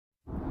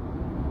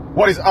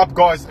What is up,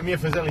 guys? Amir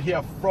Fazeli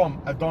here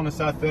from Adonis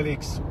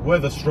Athletics, where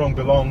the strong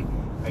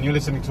belong, and you're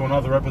listening to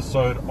another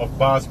episode of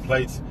Bars,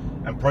 Plates,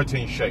 and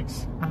Protein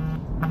Shakes.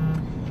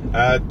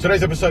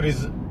 Today's episode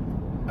is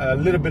a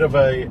little bit of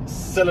a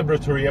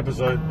celebratory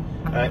episode.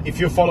 If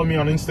you follow me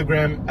on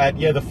Instagram at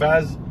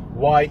YeahTheFaz,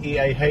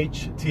 YeahTheFaz,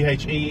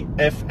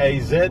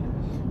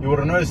 you would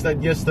have noticed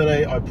that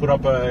yesterday I put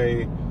up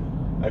a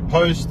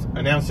post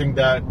announcing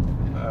that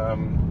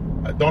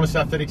Adonis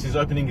Athletics is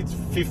opening its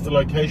 5th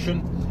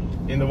location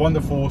in the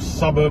wonderful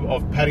suburb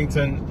of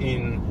Paddington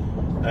in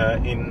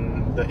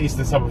the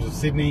eastern suburbs of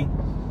Sydney.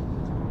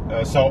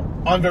 So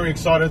I'm very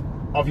excited,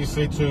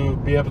 obviously, to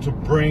be able to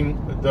bring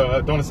the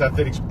Adonis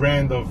Athletics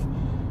brand of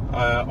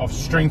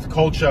strength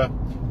culture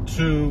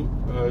to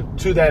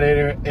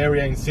that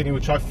area in Sydney,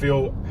 which I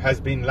feel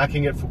has been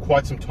lacking it for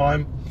quite some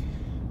time.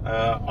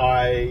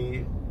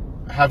 I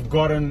have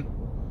gotten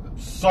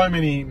so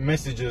many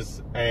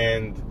messages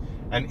and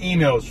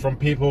emails from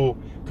people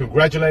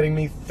congratulating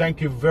me. Thank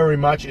you very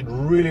much. It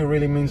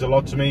really means a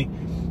lot to me.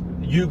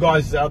 You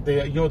guys out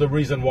there, you're the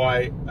reason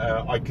why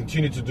I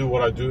continue to do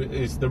what I do.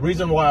 It's the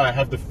reason why I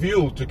have the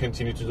fuel to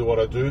continue to do what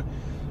I do.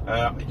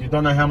 You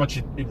don't know how much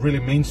it really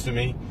means to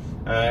me.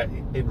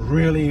 It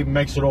really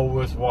makes it all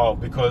worthwhile,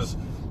 because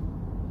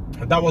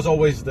that was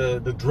always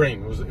the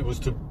dream. It was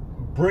to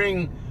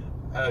bring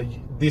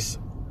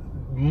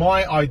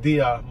my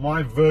idea,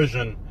 my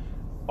version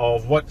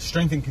of what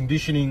strength and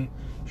conditioning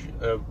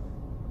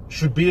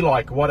should be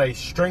like, what a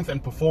strength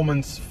and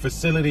performance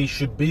facility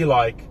should be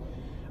like,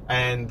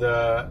 and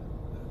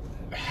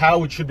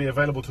how it should be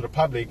available to the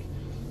public,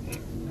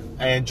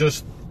 and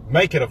just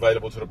make it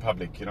available to the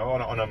public, you know,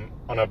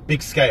 on a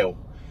big scale,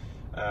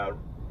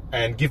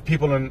 and give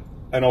people an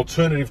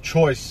alternative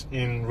choice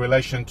in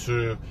relation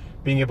to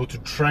being able to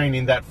train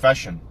in that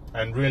fashion,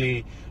 and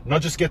really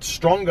not just get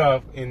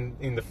stronger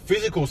in the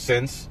physical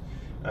sense,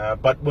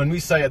 but when we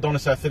say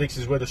Adonis Athletics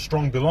is where the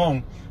strong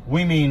belong,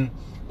 we mean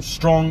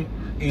strong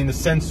in the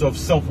sense of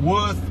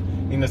self-worth,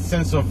 in the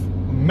sense of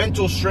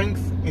mental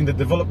strength, in the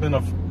development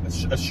of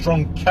a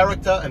strong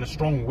character and a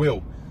strong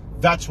will.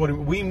 That's what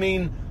we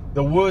mean.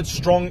 The word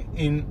strong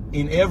in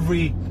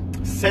every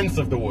sense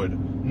of the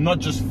word, not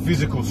just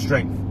physical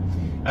strength.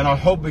 And I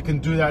hope we can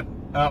do that.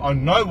 I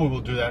know we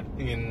will do that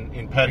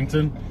in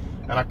Paddington,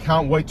 and I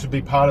can't wait to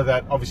be part of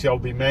that. Obviously, I'll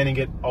be manning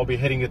it. I'll be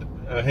heading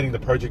the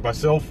project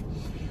myself.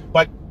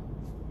 But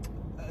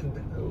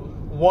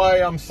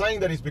why I'm saying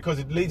that is because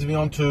it leads me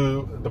on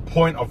to the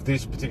point of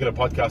this particular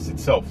podcast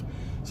itself.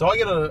 So I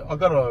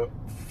got a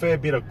fair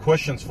bit of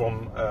questions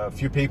from a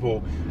few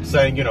people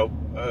saying, you know,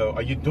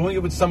 are you doing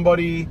it with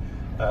somebody?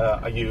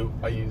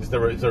 Is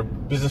there a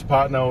business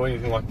partner or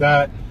anything like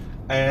that?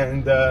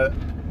 And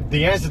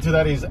the answer to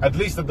that is, at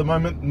least at the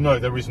moment, no,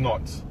 there is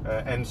not.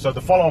 And so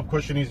the follow-up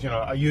question is, you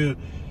know,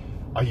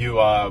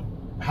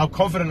 how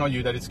confident are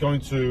you that it's going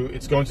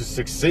to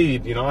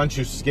succeed? You know, aren't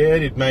you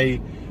scared it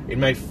may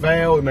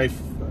fail, it may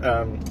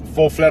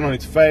fall flat on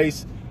its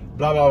face,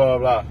 blah blah blah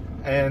blah?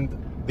 And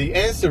the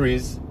answer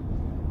is,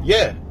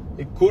 yeah,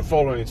 it could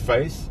fall on its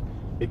face,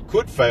 it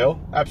could fail,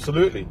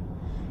 absolutely,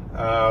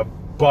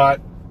 but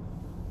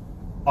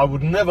I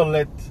would never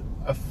let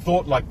a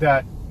thought like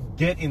that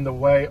get in the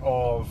way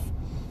of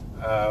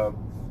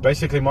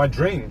basically my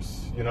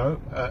dreams. You know,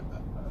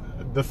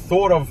 the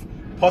thought of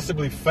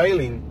possibly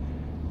failing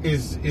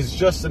is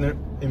just an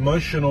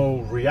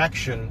emotional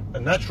reaction, a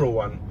natural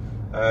one,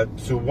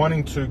 to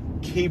wanting to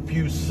keep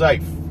you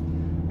safe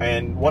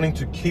and wanting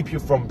to keep you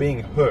from being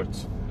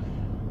hurt.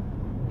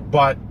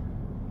 But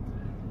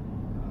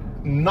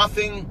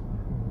nothing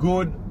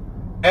good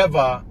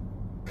ever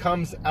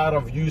comes out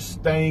of you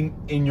staying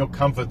in your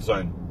comfort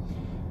zone.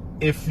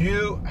 If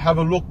you have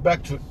a look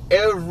back to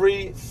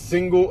every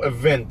single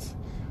event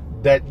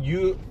that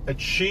you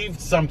achieved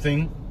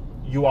something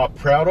you are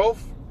proud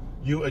of,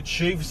 you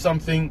achieved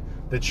something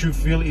that you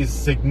feel is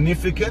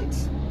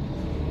significant,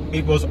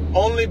 it was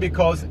only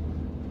because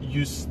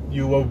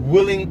you were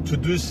willing to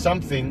do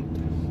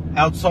something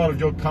outside of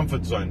your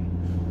comfort zone.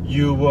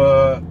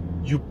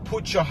 You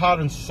put your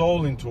heart and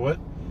soul into it,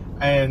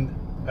 and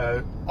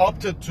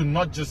opted to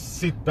not just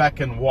sit back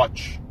and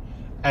watch,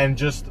 and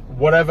just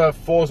whatever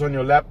falls on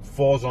your lap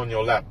falls on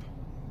your lap.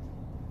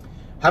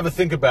 Have a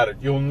think about it.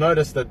 You'll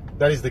notice that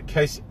is the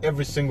case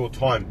every single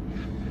time.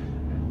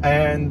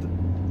 And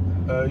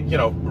you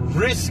know,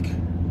 risk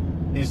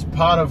is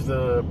part of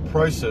the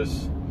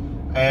process.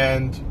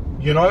 And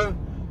you know,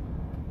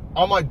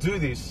 I might do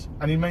this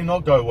and it may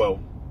not go well,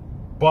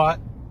 but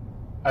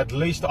at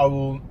least I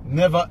will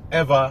never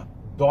ever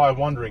die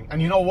wondering.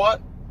 And you know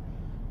what?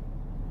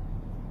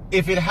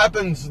 If it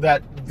happens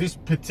that this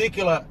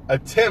particular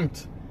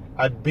attempt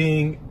at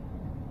being,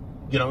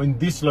 you know, in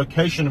this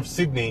location of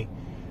Sydney,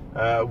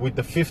 with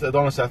the 5th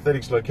Adonis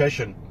Athletics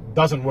location,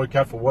 doesn't work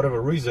out for whatever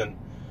reason,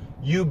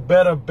 you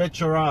better bet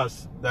your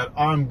ass that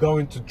I'm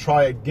going to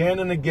try again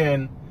and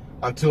again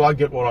until I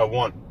get what I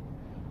want.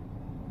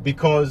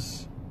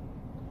 Because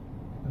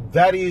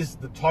that is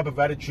the type of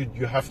attitude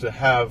you have to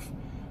have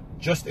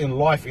just in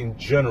life in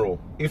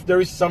general. If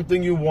there is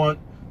something you want,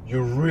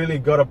 You really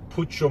got to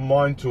put your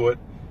mind to it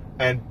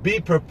and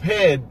be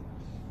prepared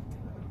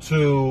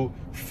to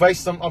face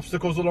some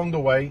obstacles along the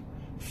way,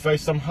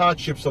 face some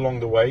hardships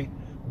along the way.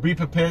 Be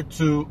prepared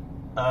to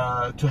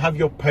have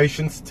your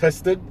patience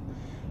tested,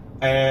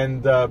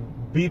 and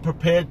be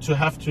prepared to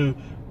have to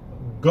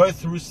go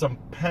through some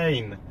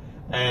pain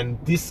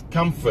and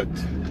discomfort,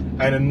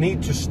 and a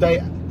need to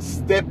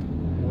step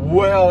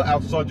well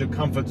outside your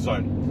comfort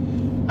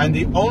zone. And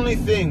the only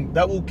thing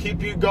that will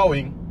keep you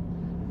going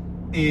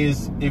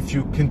is if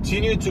you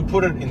continue to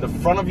put it in the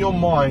front of your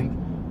mind,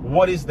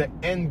 what is the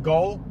end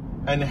goal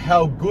and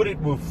how good it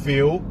will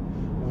feel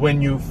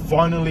when you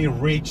finally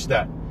reach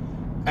that.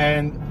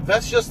 And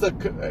that's just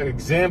an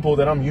example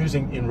that I'm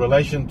using in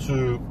relation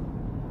to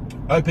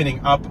opening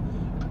up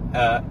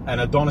an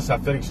Adonis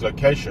Athletics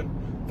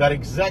location. That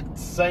exact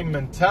same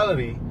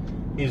mentality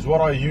is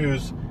what I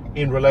use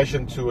in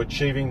relation to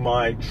achieving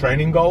my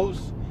training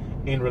goals,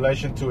 in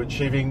relation to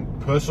achieving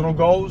personal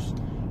goals,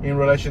 in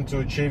relation to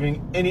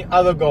achieving any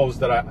other goals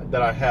that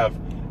I have.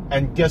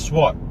 And guess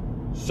what?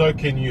 So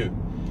can you.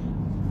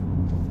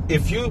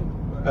 If you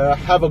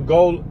have a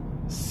goal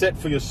set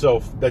for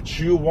yourself that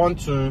you want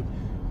to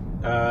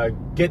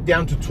get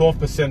down to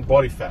 12%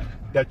 body fat,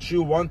 that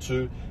you want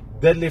to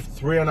deadlift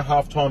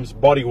 3.5 times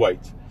body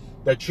weight,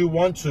 that you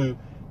want to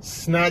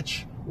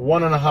snatch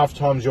 1.5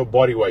 times your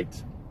body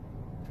weight,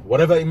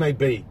 whatever it may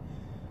be,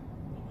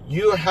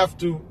 you have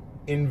to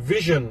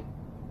envision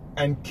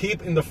and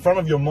keep in the front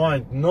of your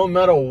mind, no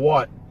matter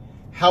what,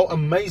 how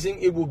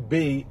amazing it would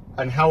be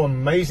and how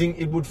amazing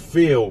it would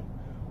feel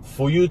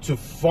for you to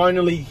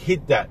finally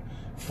hit that,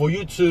 for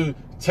you to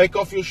take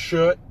off your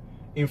shirt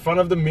in front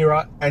of the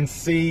mirror and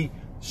see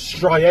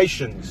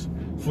striations,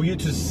 for you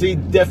to see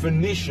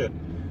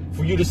definition,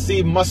 for you to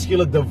see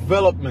muscular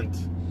development,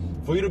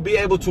 for you to be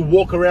able to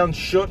walk around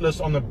shirtless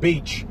on the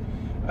beach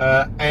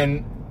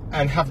and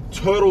have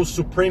total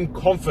supreme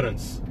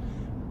confidence,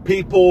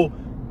 people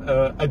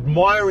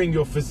admiring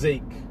your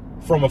physique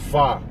from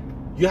afar.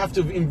 You have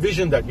to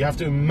envision that, you have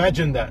to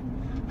imagine that,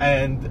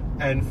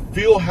 and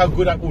feel how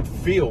good that would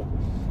feel.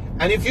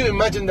 And if you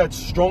imagine that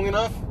strong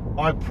enough,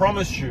 I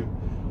promise you,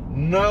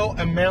 no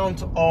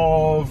amount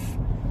of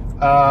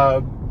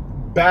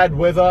bad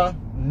weather,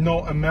 no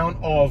amount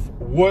of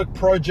work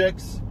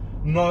projects,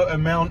 no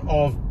amount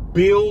of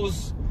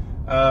bills,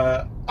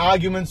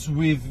 arguments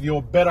with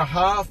your better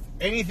half,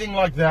 anything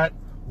like that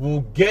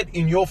will get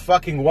in your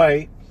fucking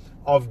way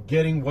of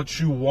getting what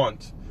you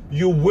want.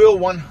 You will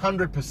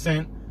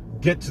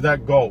 100% get to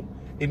that goal.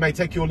 It may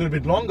take you a little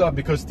bit longer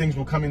because things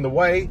will come in the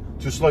way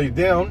to slow you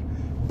down,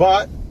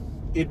 but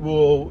it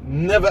will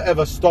never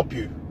ever stop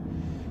you.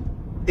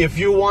 If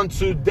you want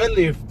to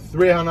deadlift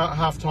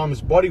 3.5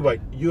 times body weight,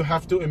 you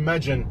have to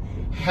imagine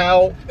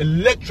how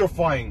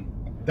electrifying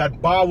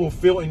that bar will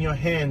feel in your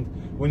hand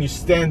when you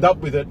stand up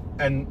with it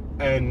and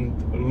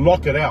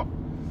lock it out.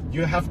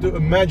 You have to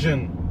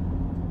imagine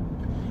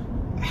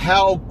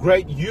how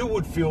great you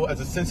would feel as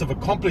a sense of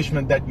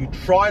accomplishment that you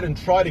tried and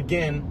tried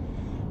again,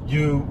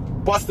 you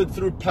busted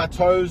through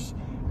plateaus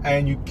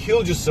and you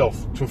killed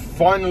yourself to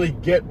finally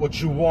get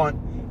what you want,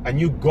 and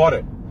you got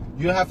it.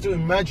 You have to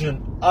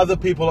imagine other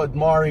people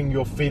admiring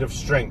your feat of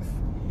strength.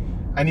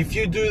 And if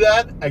you do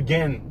that,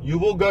 again, you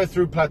will go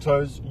through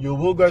plateaus, you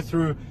will go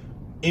through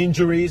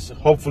injuries,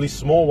 hopefully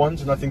small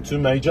ones, nothing too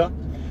major.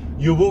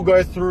 You will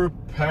go through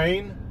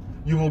pain,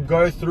 you will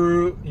go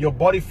through your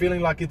body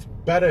feeling like it's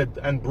battered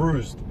and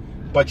bruised,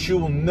 but you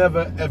will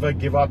never ever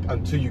give up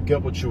until you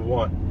get what you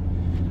want.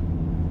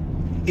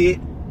 It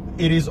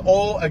is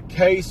all a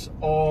case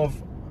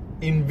of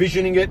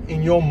envisioning it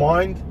in your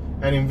mind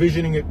and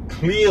envisioning it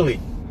clearly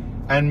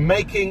and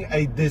making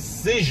a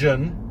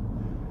decision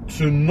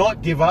to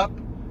not give up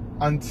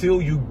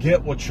until you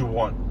get what you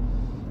want.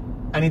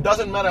 And it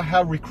doesn't matter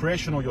how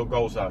recreational your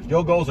goals are.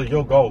 Your goals are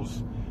your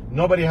goals.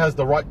 Nobody has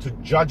the right to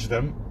judge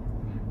them,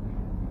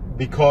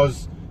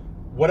 because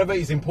whatever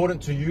is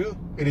important to you,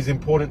 it is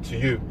important to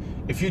you.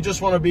 If you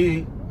just want to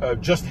be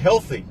just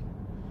healthy,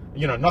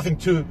 you know, nothing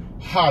too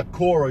hardcore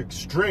or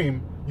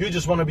extreme, you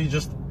just want to be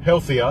just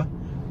healthier,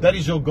 that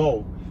is your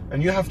goal.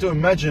 And you have to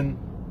imagine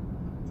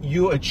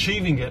you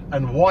achieving it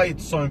and why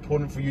it's so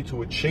important for you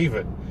to achieve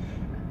it.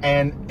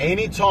 And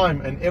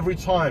anytime and every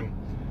time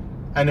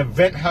an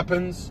event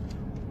happens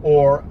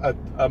or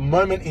a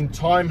moment in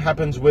time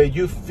happens where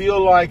you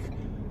feel like,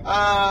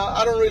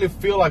 I don't really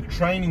feel like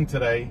training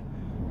today,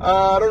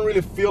 I don't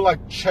really feel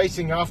like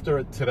chasing after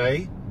it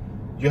today,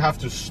 you have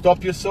to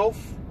stop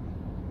yourself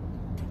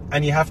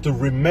and you have to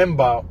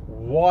remember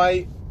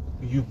why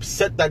you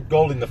set that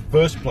goal in the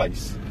first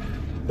place.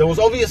 There was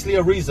obviously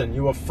a reason.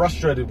 You were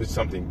frustrated with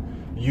something.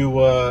 You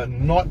were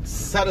not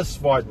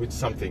satisfied with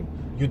something.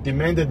 You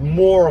demanded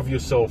more of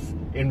yourself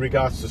in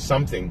regards to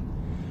something.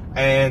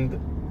 And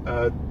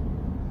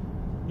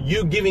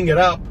you giving it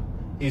up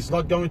is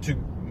not going to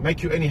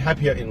make you any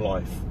happier in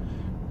life.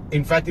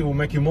 In fact, it will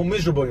make you more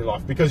miserable in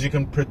life, because you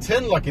can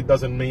pretend like it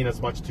doesn't mean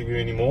as much to you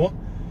anymore,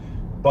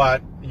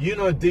 but you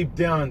know deep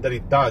down that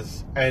it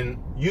does. And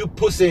you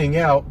pussying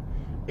out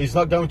is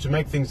not going to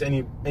make things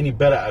any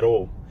better at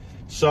all.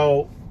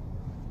 So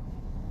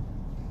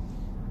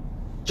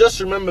just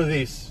remember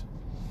this.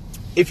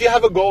 If you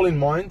have a goal in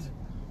mind,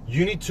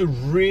 you need to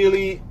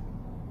really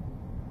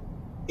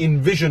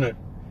envision it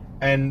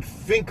and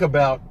think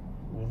about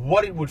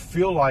what it would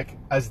feel like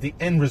as the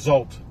end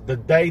result, the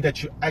day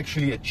that you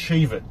actually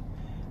achieve it,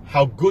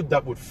 how good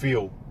that would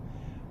feel.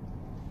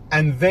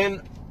 And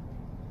then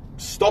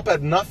stop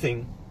at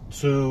nothing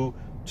to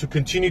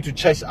continue to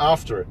chase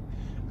after it.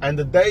 And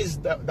the days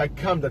that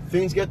come that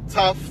things get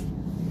tough,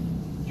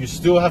 you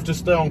still have to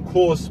stay on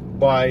course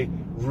by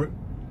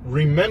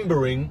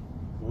remembering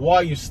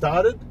why you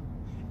started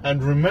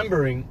and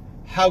remembering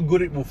how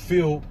good it will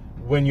feel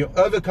when you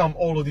overcome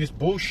all of this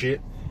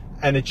bullshit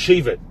and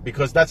achieve it,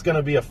 because that's going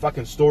to be a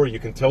fucking story you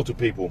can tell to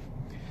people.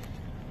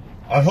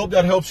 I hope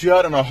that helps you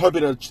out, and I hope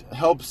it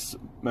helps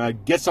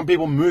get some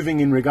people moving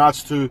in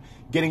regards to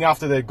getting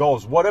after their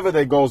goals, whatever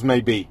their goals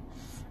may be.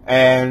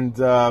 And,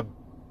 I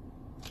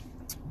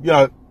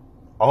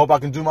hope I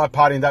can do my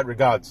part in that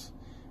regards.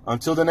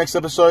 Until the next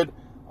episode,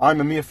 I'm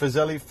Amir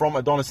Fazeli from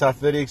Adonis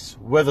Athletics,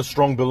 where the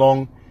strong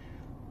belong.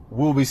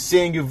 We'll be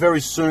seeing you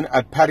very soon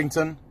at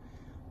Paddington.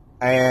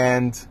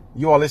 And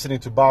you are listening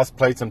to Bars,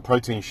 Plates, and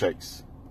Protein Shakes.